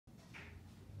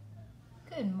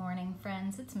Good morning,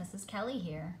 friends. It's Mrs. Kelly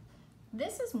here.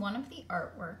 This is one of the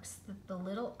artworks that the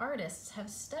little artists have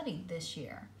studied this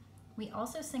year. We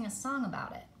also sing a song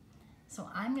about it. So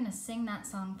I'm going to sing that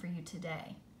song for you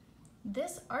today.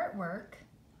 This artwork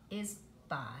is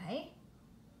by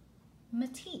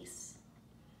Matisse.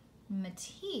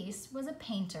 Matisse was a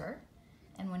painter,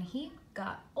 and when he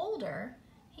got older,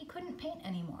 he couldn't paint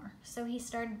anymore. So he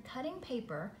started cutting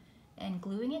paper and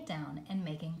gluing it down and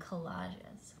making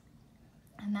collages.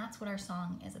 And that's what our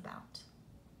song is about.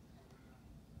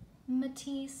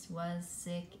 Matisse was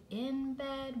sick in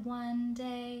bed one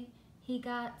day. He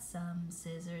got some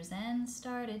scissors and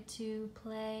started to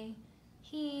play.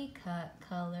 He cut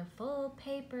colorful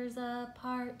papers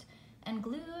apart and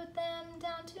glued them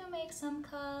down to make some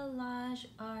collage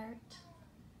art.